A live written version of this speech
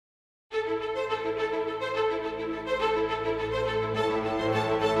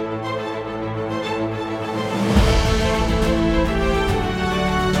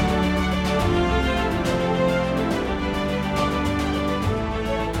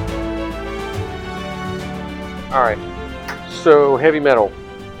All right. So, heavy metal.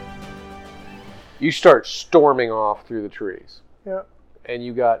 You start storming off through the trees. Yeah. And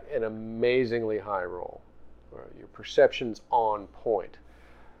you got an amazingly high roll. Your perception's on point.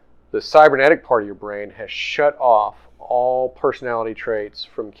 The cybernetic part of your brain has shut off all personality traits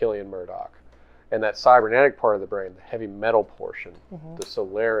from Killian Murdoch. And that cybernetic part of the brain, the heavy metal portion, the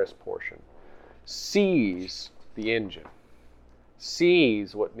Solaris portion, sees the engine,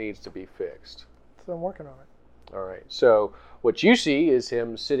 sees what needs to be fixed. So I'm working on it. All right. So what you see is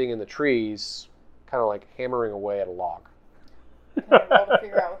him sitting in the trees, kind of like hammering away at a log. Can I roll to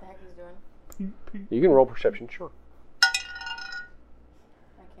figure out what the heck he's doing? You can roll perception, sure. I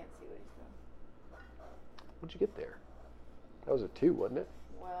can't see what he's doing. What'd you get there? That was a 2, wasn't it?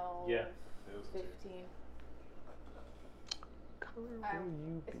 Well, Yeah, it was 15.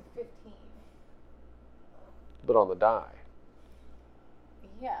 It's 15. But on the die.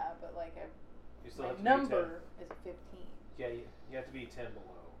 Yeah, but like You still my have to be number is 15. Yeah, you have to be 10 below.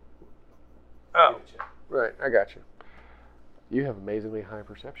 Oh. Give it a check. Right, I got you. You have amazingly high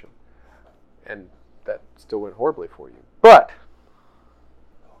perception. And that still went horribly for you. But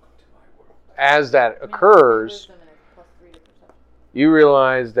Welcome to my world. as that I mean, occurs, wisdom and a +3 to perception. you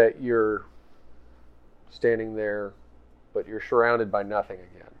realize that you're standing there, but you're surrounded by nothing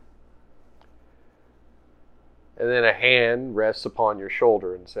again. And then a hand rests upon your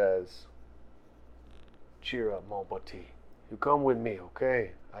shoulder and says, "Cheer up, mon petit. You come with me,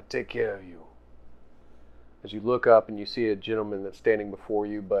 okay? I take care of you." As you look up and you see a gentleman that's standing before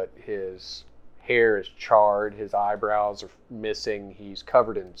you, but his hair is charred, his eyebrows are missing, he's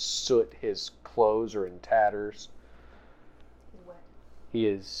covered in soot, his clothes are in tatters. He's wet. He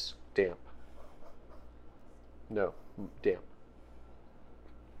is damp. No, damp.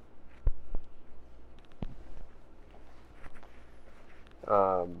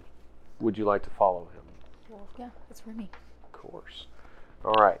 Would you like to follow him? Well, yeah, that's for me. Of course.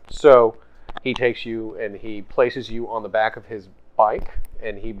 All right. So he takes you and he places you on the back of his bike,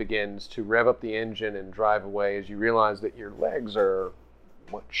 and he begins to rev up the engine and drive away as you realize that your legs are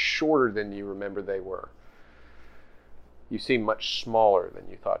much shorter than you remember they were. You seem much smaller than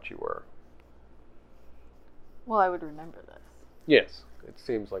you thought you were. Well, I would remember this. Yes, it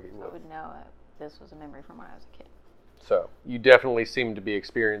seems like it I would. would know this was a memory from when I was a kid. So you definitely seem to be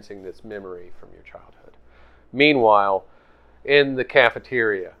experiencing this memory from your childhood. Meanwhile, in the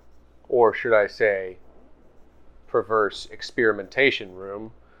cafeteria, or should I say, perverse experimentation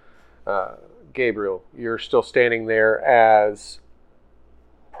room, Gabriel, you're still standing there as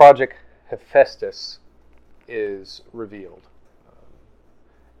Project Hephaestus is revealed.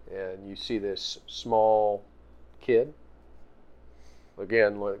 And you see this small kid,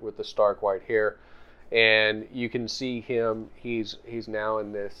 again, with the stark white hair, and you can see him, he's now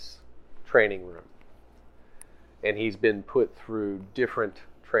in this training room. And he's been put through different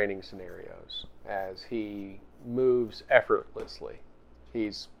training scenarios as he moves effortlessly.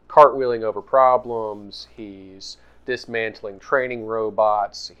 He's cartwheeling over problems, he's dismantling training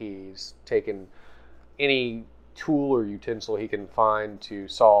robots, he's taken any tool or utensil he can find to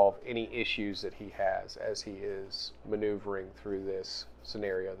solve any issues that he has as he is maneuvering through this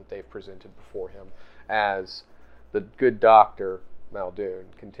scenario that they've presented before him, as the good doctor, Muldoon,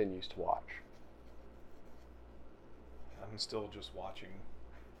 continues to watch. I'm still just watching,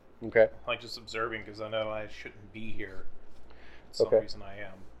 Okay. like just observing, because I know I shouldn't be here. For some Okay. reason I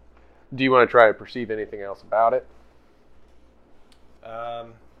am. Do you want to try to perceive anything else about it? I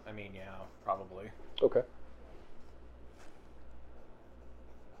mean, yeah, probably. Okay.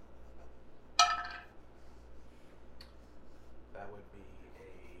 That would be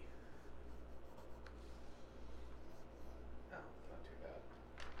no, not too bad.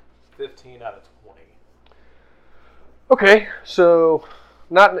 15 out of 20. Okay, so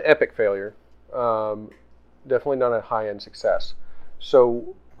not an epic failure. Definitely not a high-end success.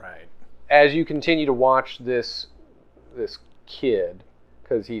 So Right. as you continue to watch this kid,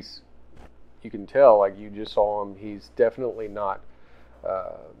 because you can tell, like you just saw him, he's definitely not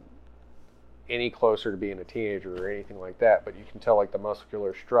any closer to being a teenager or anything like that, but you can tell like the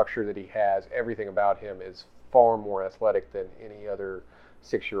muscular structure that he has, everything about him is far more athletic than any other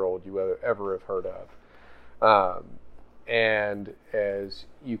 6-year-old you ever have heard of. And as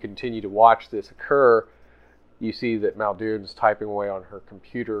you continue to watch this occur, you see that Muldoon's typing away on her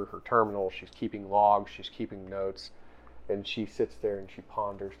computer, her terminal. She's keeping logs, she's keeping notes, and she sits there and she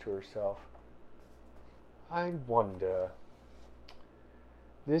ponders to herself, I wonder,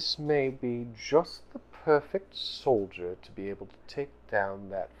 this may be just the perfect soldier to be able to take down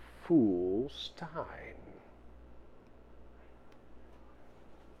that fool Stein.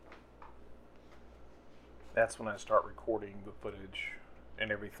 that's when I start recording the footage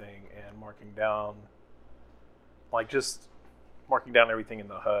and everything and marking down, just marking down everything in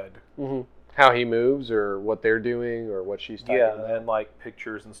the HUD. Mm-hmm. How he moves, or what they're doing, or what she's typing about. And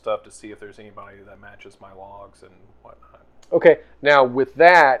pictures and stuff to see if there's anybody that matches my logs and whatnot. Okay, now with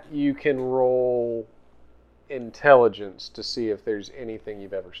that, you can roll intelligence to see if there's anything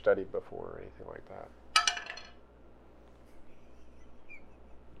you've ever studied before or anything like that.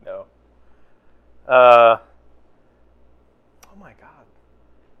 No. Oh my god.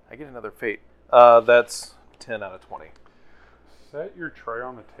 I get another fate. That's 10 out of 20. Set your tray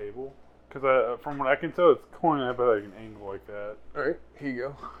on the table. Because from what I can tell, it's going to have an angle like that. All right, here you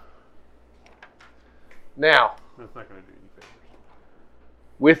go. Now, That's not going to do any favors.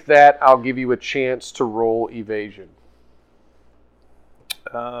 with that, I'll give you a chance to roll evasion.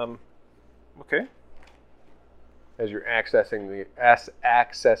 Okay. As you're accessing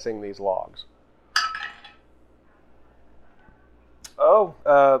these logs. Oh,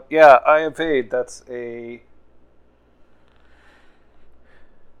 yeah, I evade. That's a...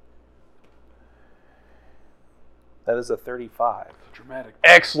 That is a 35. Dramatic.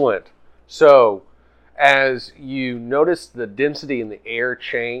 Excellent. So, as you notice the density in the air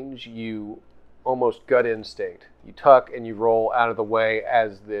change, you almost gut instinct. You tuck and you roll out of the way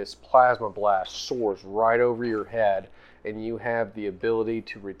as this plasma blast soars right over your head, and you have the ability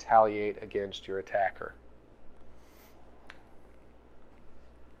to retaliate against your attacker.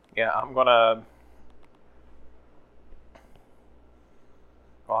 Yeah, I'm gonna...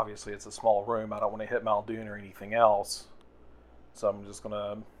 Obviously, it's a small room. I don't want to hit Muldoon or anything else. So I'm just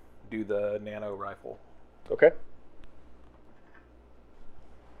gonna do the nano rifle Okay?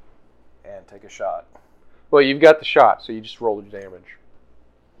 and take a shot. Well, you've got the shot, so you just roll the damage.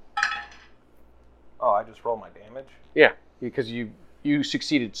 Oh, I just rolled my damage? Yeah, because you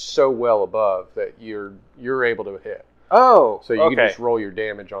succeeded so well above that you're able to hit. Oh, So you okay. can just roll your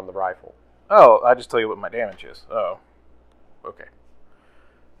damage on the rifle. Oh, I just tell you what my damage is. Oh, okay.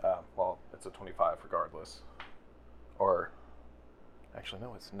 Well, it's a 25 regardless. Or, actually,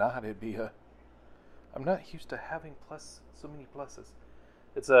 no, it's not. It'd be a... I'm not used to having so many pluses.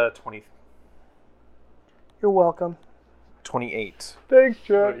 It's a 20... You're welcome. 28. Thanks,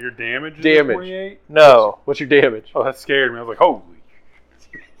 Chuck. Your damage is Damage. 28? No. What's your damage? Oh, that scared me. I was like, holy.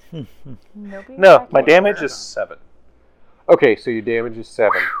 Nobody No, attacking my you. damage is 7. Okay, so your damage is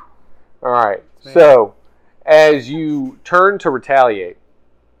 7. All right. Man. So, as you turn to retaliate,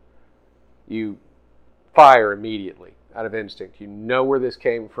 you fire immediately out of instinct. You know where this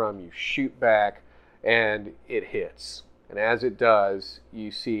came from. You shoot back, and it hits. And as it does,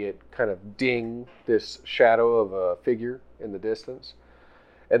 you see it kind of ding this shadow of a figure in the distance.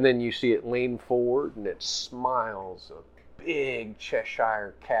 And then you see it lean forward, and it smiles a big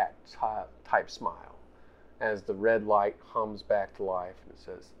Cheshire cat type smile as the red light hums back to life, and it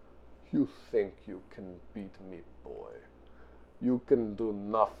says, "You think you can beat me, boy? You can do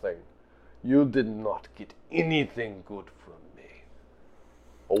nothing. You did not get anything good from me.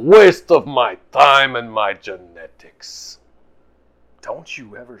 A waste of my time and my genetics. Don't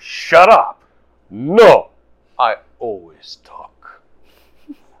you ever shut up! No, I always talk."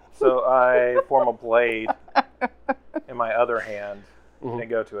 So I form a blade in my other hand and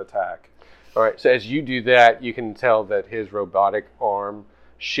go to attack. All right, so as you do that, you can tell that his robotic arm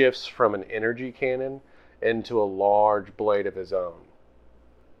shifts from an energy cannon into a large blade of his own.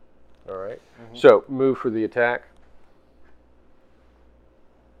 All right, so move for the attack.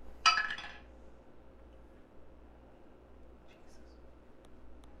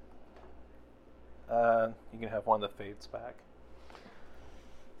 You can have one that fades back.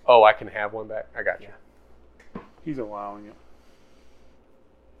 Oh, I can have one back? I got you. He's allowing it.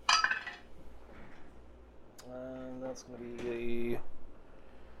 That's going to be a...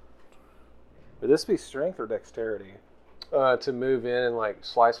 Would this be strength or dexterity? To move in and like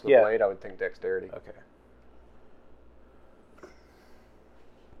slice the Yeah. blade, I would think dexterity. Okay.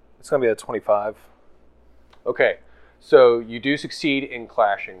 It's going to be a 25. Okay, so you do succeed in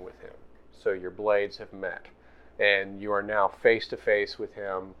clashing with him. So your blades have met, and you are now face to face with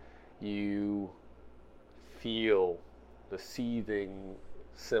him. You feel the seething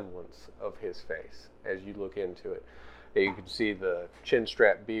semblance of his face as you look into it. You can see the chin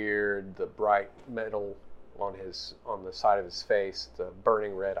strap beard, the bright metal on the side of his face, the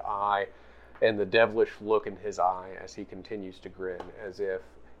burning red eye, and the devilish look in his eye as he continues to grin, as if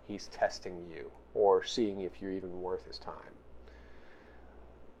he's testing you or seeing if you're even worth his time.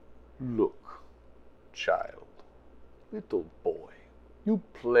 "Look, child, little boy, you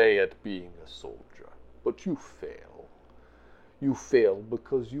play at being a soldier, but you fail. You fail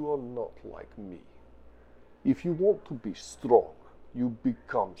because you are not like me. If you want to be strong, you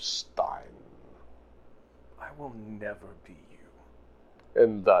become Stein. I will never be you.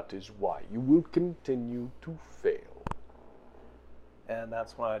 And that is why you will continue to fail. And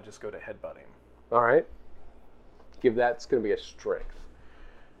that's when I just go to headbutt him. All right. It's going to be a strength.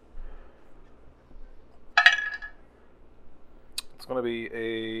 It's going to be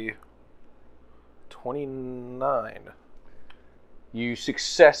a 29. You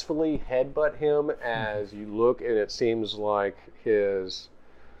successfully headbutt him as you look, and it seems like his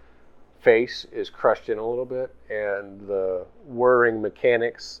face is crushed in a little bit, and the whirring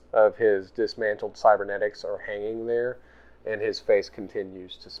mechanics of his dismantled cybernetics are hanging there, and his face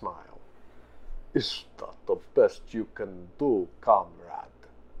continues to smile. Is that the best you can do, comrade?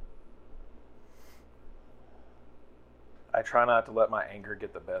 I try not to let my anger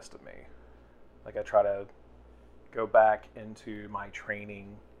get the best of me. Like, I try to go back into my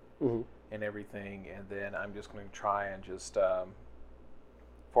training and everything, and then I'm just going to try and just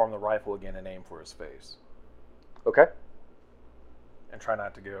form the rifle again and aim for his face. Okay. And try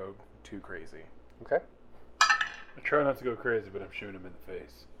not to go too crazy. Okay. I try not to go crazy, but I'm shooting him in the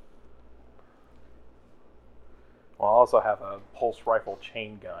face. Well, I also have a pulse rifle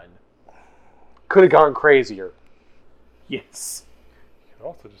chain gun. Could have gone crazier. Yes. You could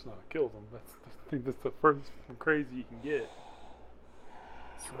also just not have killed him. I think that's the furthest from crazy you can get.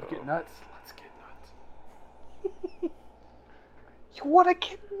 You want to get nuts? Let's get nuts. You want to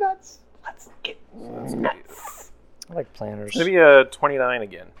get nuts? Let's get That's nuts. I like planners. Maybe a 29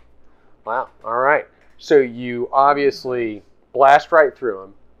 again. Wow. All right. So you obviously blast right through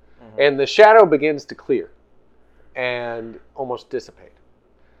him, and the shadow begins to clear and almost dissipate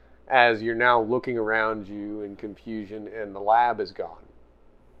as you're now looking around you in confusion, and the lab is gone,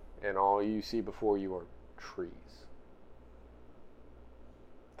 and all you see before you are trees.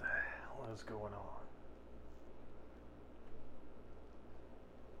 What the hell is going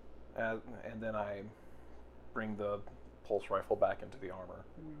on? And then I bring the pulse rifle back into the armor.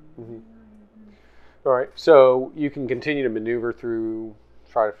 All right. So you can continue to maneuver through,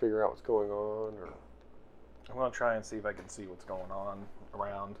 try to figure out what's going on, or... I'm going to try and see if I can see what's going on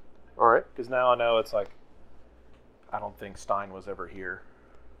around. All right. Because now I know it's like, I don't think Stein was ever here.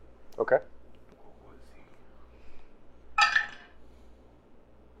 Okay.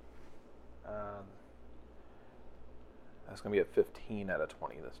 That's going to be a 15 out of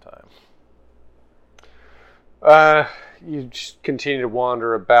 20 this time. You just continue to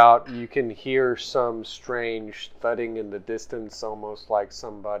wander about. You can hear some strange thudding in the distance, almost like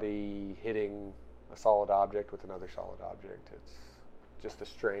somebody hitting a solid object with another solid object. It's just a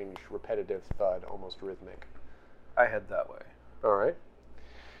strange, repetitive thud, almost rhythmic. I head that way. All right.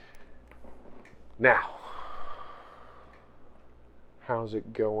 Now, how's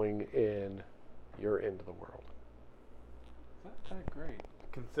it going in your end of the world? Not that great,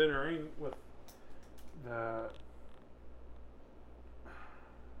 considering with the...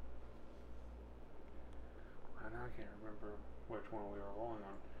 I can't remember which one we were rolling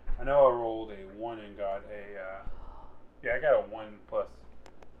on. I know I rolled a 1 and got a... I got a 1 plus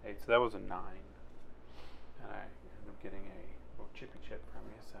 8, so that was a 9. And I ended up getting a little chippy chip from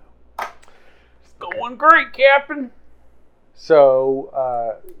you, so... It's going great, Captain!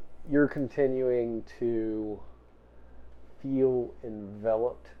 So, you're continuing to feel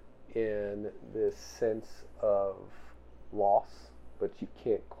enveloped in this sense of loss, but you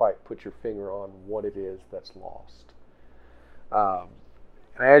can't quite put your finger on what it is that's lost. And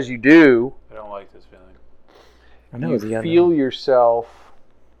as you do, I don't like this feeling. I know you the unknown. feel yourself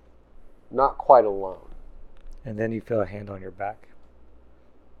not quite alone. And then you feel a hand on your back.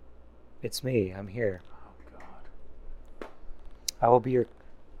 It's me. I'm here. Oh, God. I will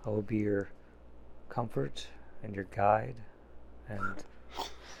be your comfort and your guide. And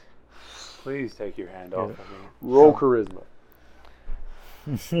Please take your hand off of me. Roll charisma.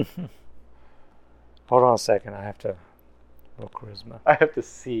 hold on a second. I have to roll charisma. I have to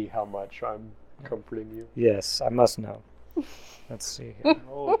see how much I'm comforting you. Yes, I must know. Let's see here.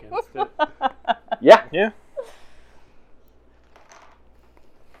 Roll against it. Yeah. Yeah.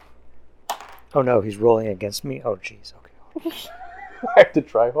 Oh no, he's rolling against me. Oh jeez. Okay. I have to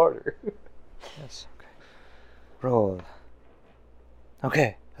try harder. Yes. Okay. Roll.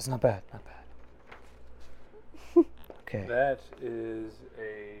 Okay, that's not bad. Not bad. Okay. That is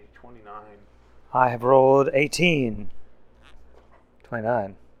a 29. I have rolled 18.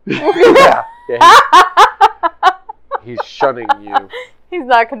 29. Yeah. He's shunning you He's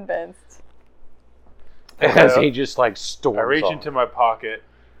not convinced. as he just like storms I reach off. into my pocket,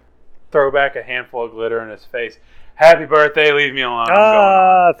 throw back a handful of glitter in his face. Happy birthday, leave me alone. I'm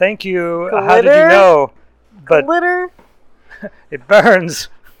Ah, thank you. How did you Glitter? know? But Glitter? it burns.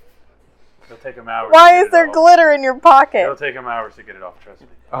 It'll take him hours. Why to get is there it off. glitter in your It'll pocket? take him hours to get it off. Trust me.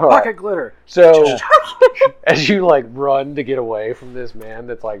 All right. Pocket glitter. So as you like run to get away from this man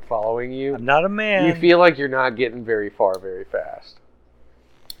that's like following you, I'm not a man. you feel like you're not getting very far very fast.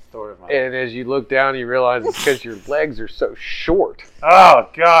 Story of my And as you look down, you realize it's because your legs are so short. Oh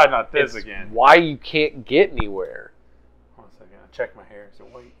God, not this It's again. why you can't get anywhere. 1 second. I check my hair. Is it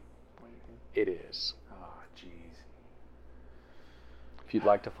white? It is. Oh, jeez. If you'd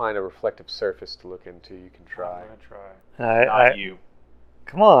like to find a reflective surface to look into, you can I'm try. gonna try. I, Not you.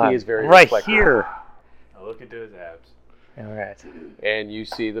 come on. He is very right reflective. here. Now look into his abs. All right. And you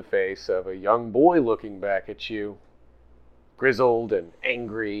see the face of a young boy looking back at you, grizzled and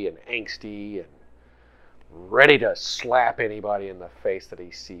angry and angsty and ready to slap anybody in the face that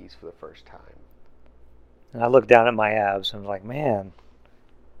he sees for the first time. And I look down at my abs and I'm like, man,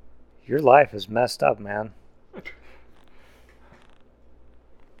 your life is messed up, man. I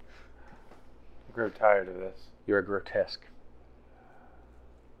grow tired of this. You're grotesque.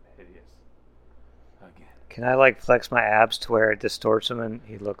 Hideous. Again. Can I like flex my abs to where it distorts him and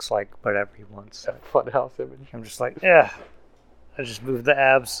he looks like whatever he wants? A funhouse image. I'm just like, yeah. I just move the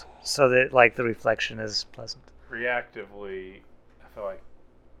abs so that like the reflection is pleasant. Reactively, I feel like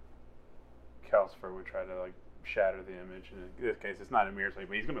Calcifer would try to like shatter the image. And in this case, it's not a mirror thing,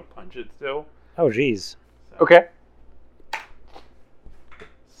 but he's gonna punch it still. Oh, geez. So. Okay.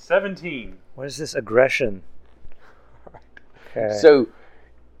 17. What is this aggression? Okay. So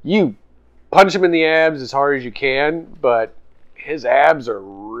you punch him in the abs as hard as you can, but his abs are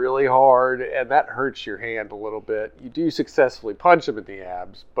really hard and that hurts your hand a little bit. You do successfully punch him in the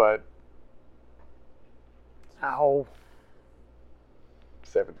abs, but Ow.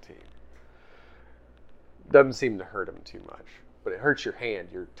 17. Doesn't seem to hurt him too much, but it hurts your hand.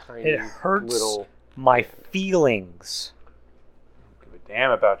 Your tiny It hurts little. my feelings. Give a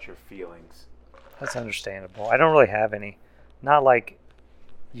damn about your feelings. That's understandable. I don't really have any. Not like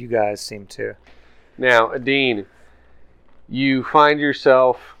you guys seem to. Now, Adine, you find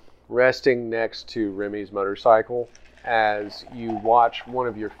yourself resting next to Remy's motorcycle as you watch one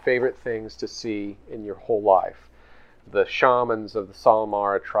of your favorite things to see in your whole life. The shamans of the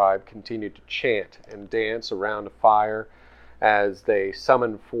Salamara tribe continue to chant and dance around a fire as they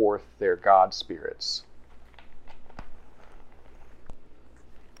summon forth their god spirits.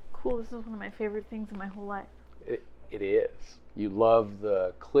 Cool, this is one of my favorite things in my whole life. It is. You love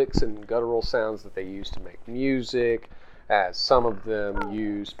the clicks and guttural sounds that they use to make music, as some of them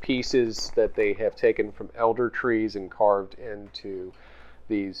use pieces that they have taken from elder trees and carved into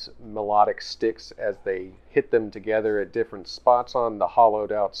these melodic sticks. As they hit them together at different spots on the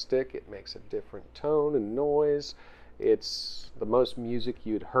hollowed out stick, it makes a different tone and noise. It's the most music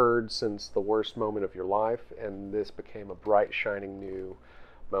you'd heard since the worst moment of your life, and this became a bright, shining new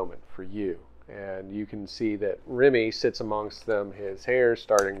moment for you. And you can see that Remy sits amongst them, his hair's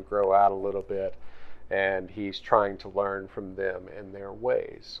starting to grow out a little bit, and he's trying to learn from them and their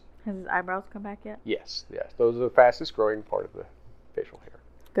ways. Has his eyebrows come back yet? Yes, those are the fastest growing part of the facial hair.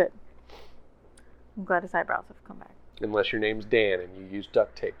 Good. I'm glad his eyebrows have come back. Unless your name's Dan and you use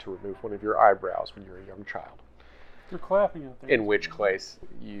duct tape to remove one of your eyebrows when you're a young child. You're clapping out there. In which case,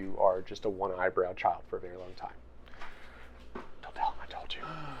 you are just a one-eyebrow child for a very long time. Don't tell him I told you.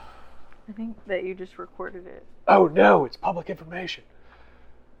 I think that you just recorded it. Oh no, it's public information.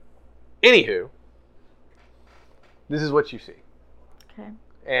 Anywho, this is what you see. Okay.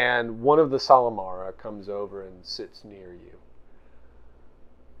 And one of the Salamara comes over and sits near you.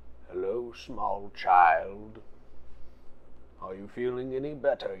 Hello, small child. Are you feeling any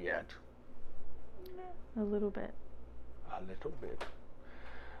better yet? A little bit. A little bit.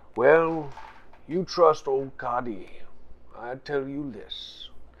 Well, you trust old Kadi. I tell you this.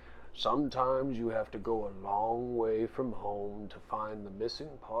 Sometimes you have to go a long way from home to find the missing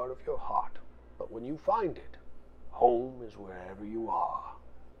part of your heart. But when you find it, home is wherever you are.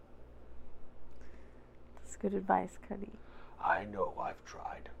 That's good advice, Cuddy. I know, I've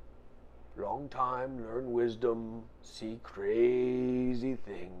tried. Long time, learn wisdom, see crazy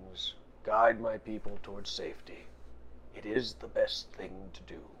things, guide my people towards safety. It is the best thing to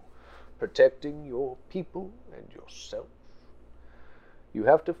do. Protecting your people and yourself. You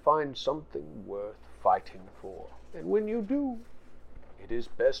have to find something worth fighting for. And when you do, it is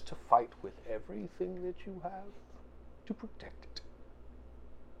best to fight with everything that you have to protect it.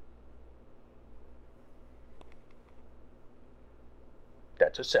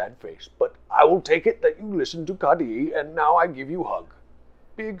 That's a sad face, but I will take it that you listened to Kadi, and now I give you a hug.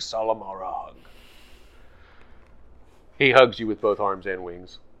 Big Salamara hug. He hugs you with both arms and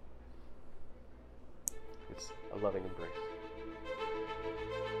wings. a loving embrace.